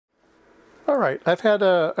All right, I've had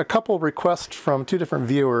a couple requests from two different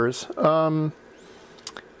viewers.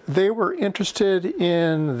 They were interested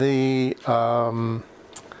in the,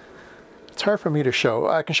 it's hard for me to show.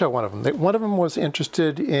 I can show one of them. One of them was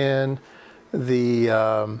interested in the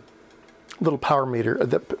little power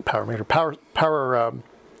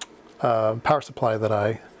supply that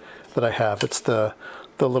I have. It's the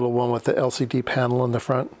little one with the LCD panel in the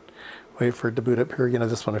front. Wait for it to boot up here. You know,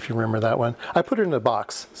 this one, if you remember that one. I put it in a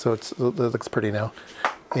box, so it looks pretty now.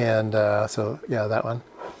 And so, yeah, that one.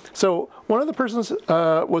 So one of the persons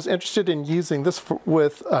was interested in using this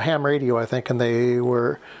with a ham radio, I think, and they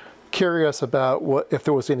were curious about if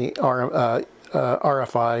there was any RFI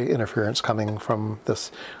interference coming from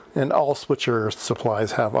this. And all switcher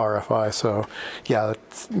supplies have RFI, so yeah,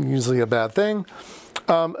 that's usually a bad thing.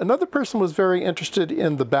 Another person was very interested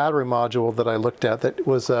in the battery module that I looked at. That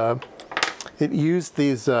was it used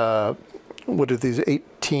these what are these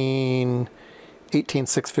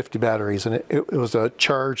 18650 batteries, and it was a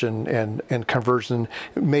charge and conversion.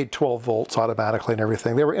 It made 12 volts automatically and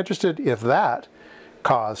everything. They were interested if that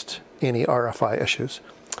caused any RFI issues.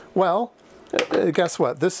 Well, guess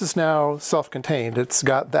what? This is now self-contained. It's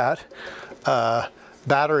got that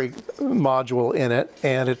battery module in it,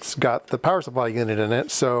 and it's got the power supply unit in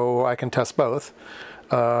it, so I can test both.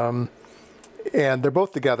 And they're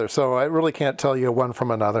both together, so I really can't tell you one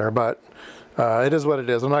from another, but it is what it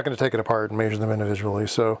is. I'm not going to take it apart and measure them individually.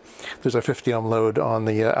 So there's a 50 ohm load on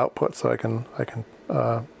the output, so I can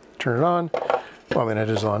turn it on. Well, I mean, it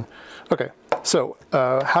is on. Okay, so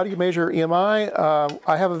how do you measure EMI?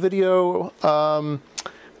 I have a video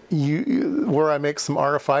where I make some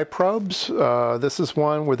RFI probes. This is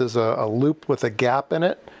one where there's a loop with a gap in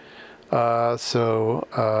it.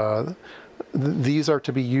 These are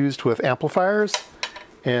to be used with amplifiers,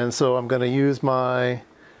 and so I'm going to use my,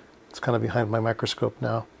 it's kind of behind my microscope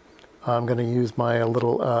now, I'm going to use my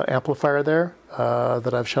little amplifier there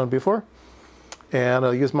that I've shown before, and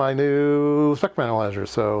I'll use my new spectrum analyzer.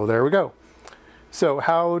 So there we go. So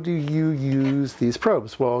how do you use these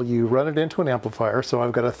probes? Well, you run it into an amplifier. So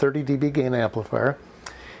I've got a 30 dB gain amplifier,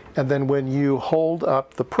 and then when you hold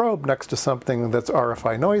up the probe next to something that's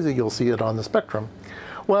RFI noisy, you'll see it on the spectrum.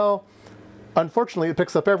 Well, unfortunately, it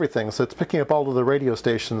picks up everything, so it's picking up all of the radio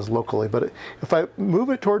stations locally. But if I move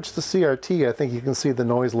it towards the CRT, I think you can see the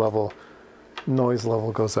noise level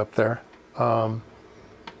goes up there.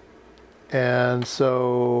 And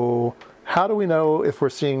so how do we know if we're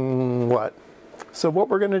seeing what? So what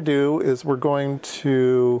we're going to do is we're going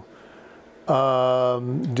to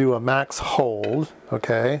do a max hold,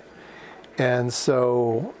 okay? And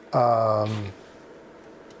so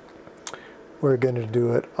we're going to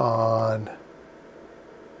do it on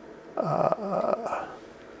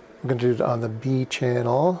we're going to do it on the B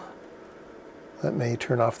channel. That may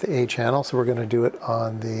turn off the A channel, so we're going to do it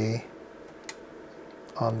on the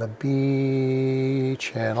B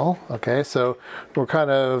channel. Okay, so we're kind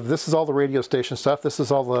of, this is all the radio station stuff. This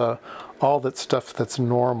is all that stuff that's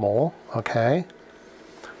normal. Okay,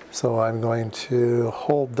 so I'm going to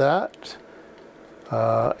hold that,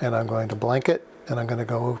 and I'm going to blanket, and I'm going to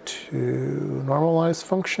go to normalize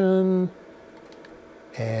function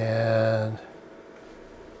and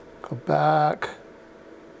go back,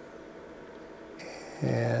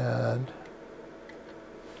 and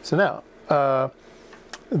so now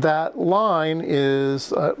that line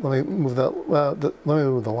is let me move that let me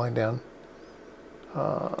move the line down.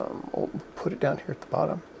 I'll put it down here at the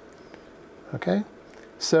bottom. Okay,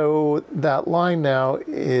 so that line now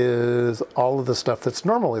is all of the stuff that's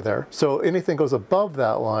normally there. So anything goes above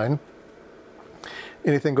that line,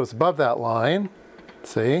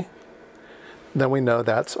 see, then we know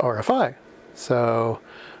that's RFI. So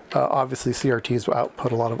obviously CRTs will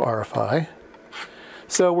output a lot of RFI.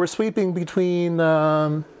 So we're sweeping between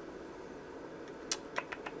what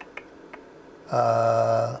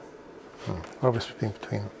are we sweeping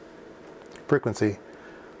between? Frequency.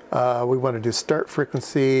 We want to do start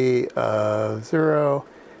frequency of 0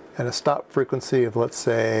 and a stop frequency of, let's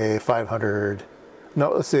say, 500.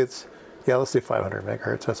 No, let's see, let's do 500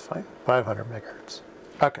 megahertz. That's fine. 500 megahertz.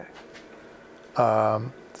 Okay.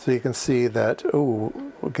 So you can see that, oh,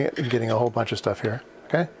 we're getting a whole bunch of stuff here.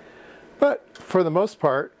 Okay. But for the most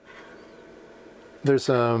part, there's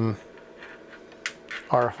some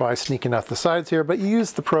RFI sneaking out the sides here, but you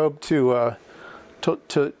use the probe to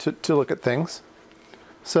look at things.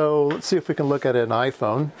 So let's see if we can look at an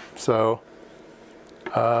iPhone. So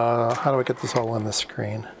how do I get this all on the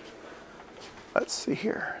screen? Let's see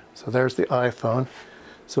here. So there's the iPhone.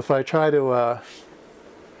 So if I try to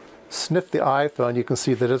sniff the iPhone, you can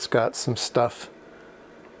see that it's got some stuff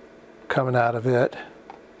coming out of it.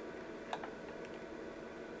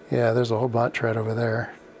 Yeah, there's a whole bunch right over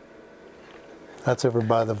there. That's over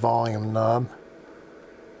by the volume knob.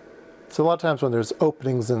 So a lot of times when there's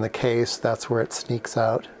openings in the case, that's where it sneaks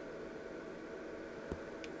out.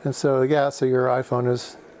 And so, yeah, so your iPhone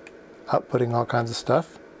is outputting all kinds of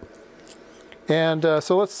stuff. And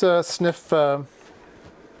so let's sniff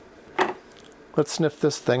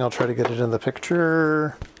this thing. I'll try to get it in the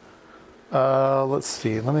picture. Let's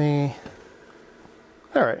see, all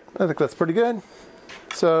right, I think that's pretty good.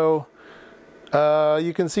 So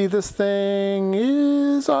you can see this thing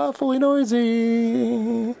is awfully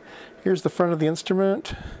noisy. Here's the front of the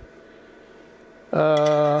instrument.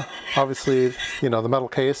 Obviously, you know, the metal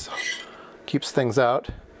case keeps things out,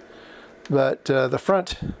 but the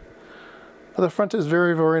front is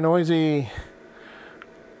very, very noisy,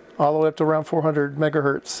 all the way up to around 400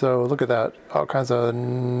 megahertz. So look at that, all kinds of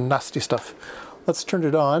nasty stuff. Let's turn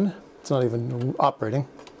it on. It's not even operating.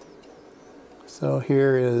 So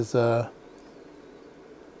here is 5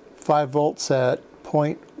 volts at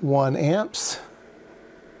 0.1 amps.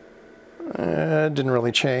 It didn't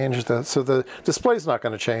really change. So the display's not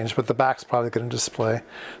going to change, but the back's probably going to display.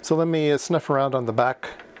 So let me sniff around on the back.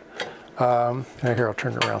 Here, I'll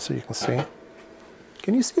turn it around so you can see.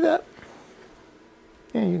 Can you see that?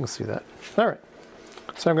 Yeah, you can see that. All right.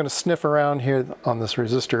 So I'm going to sniff around here on this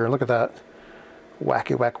resistor. Look at that.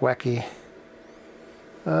 Wacky, wacky.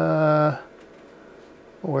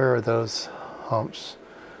 Where are those humps?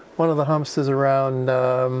 One of the humps is around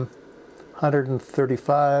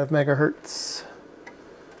 135 megahertz.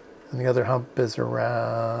 And the other hump is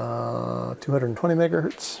around 220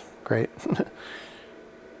 megahertz. Great.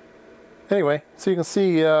 Anyway, so you can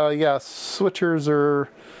see, yeah, switchers are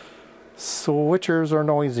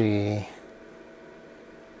noisy.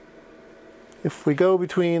 If we go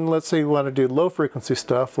between, let's say we want to do low frequency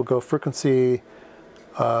stuff, we'll go frequency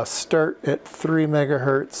start at 3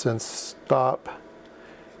 megahertz and stop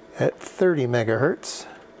at 30 megahertz.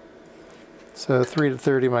 So 3 to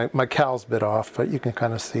 30, my cal's bit off, but you can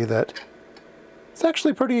kind of see that it's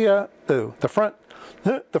actually pretty, ooh, the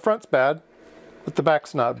front's bad, but the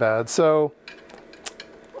back's not bad. So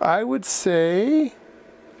I would say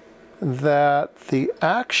that the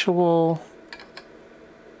actual,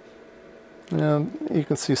 you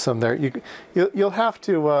can see some there. You'll have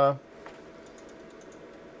to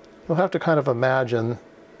kind of imagine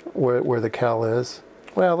where the cal is.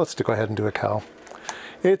 Well, let's go ahead and do a cal.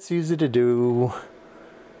 It's easy to do.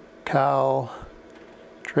 Cal,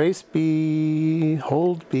 trace B,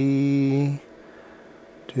 hold B,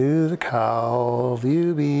 do the cal,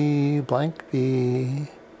 view B, blank B.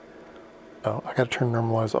 Oh, I gotta turn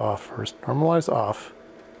normalize off first. Normalize off.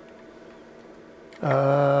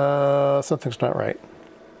 Something's not right.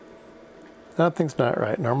 Something's not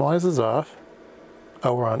right. Normalize is off.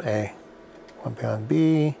 Oh, we're on A. We'll be on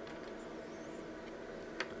B.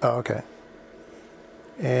 Oh, okay.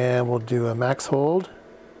 And we'll do a max hold.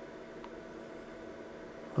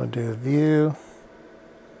 We'll do a view.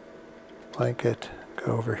 Blanket.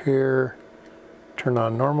 Go over here. Turn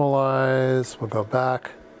on normalize. We'll go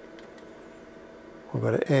back. We'll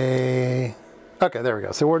go to A. Okay, there we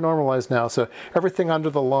go. So we're normalized now. So everything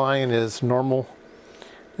under the line is normal.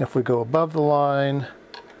 If we go above the line,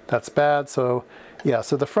 that's bad. So yeah,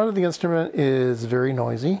 so the front of the instrument is very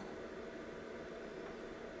noisy.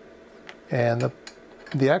 And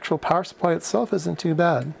the actual power supply itself isn't too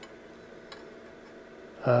bad.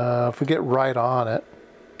 If we get right on it.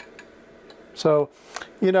 So,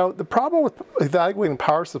 you know, the problem with evaluating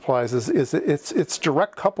power supplies is it's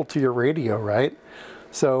direct coupled to your radio, right?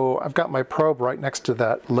 So I've got my probe right next to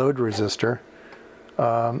that load resistor.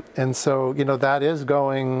 And so, you know, that is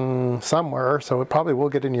going somewhere, so it probably will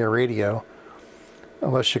get in your radio,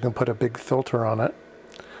 unless you can put a big filter on it.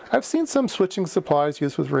 I've seen some switching supplies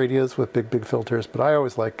used with radios with big filters, but I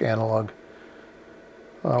always like analog.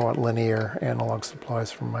 I want linear analog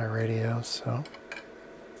supplies from my radios. So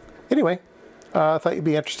anyway, I thought you'd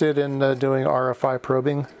be interested in doing RFI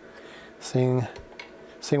probing, seeing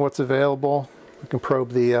what's available. We can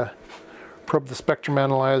probe the spectrum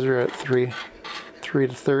analyzer at 3 to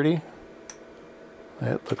 30.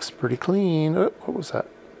 It looks pretty clean. Oh, what was that?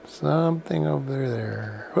 Something over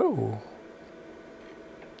there. Oh,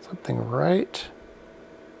 something right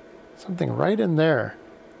in there.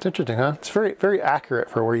 It's interesting, huh? It's very, very accurate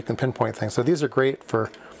for where you can pinpoint things. So these are great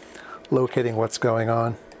for locating what's going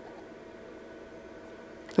on.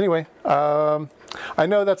 Anyway, I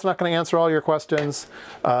know that's not going to answer all your questions.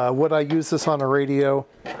 Would I use this on a radio?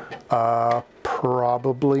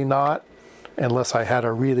 Probably not, unless I had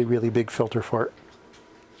a really, really big filter for it.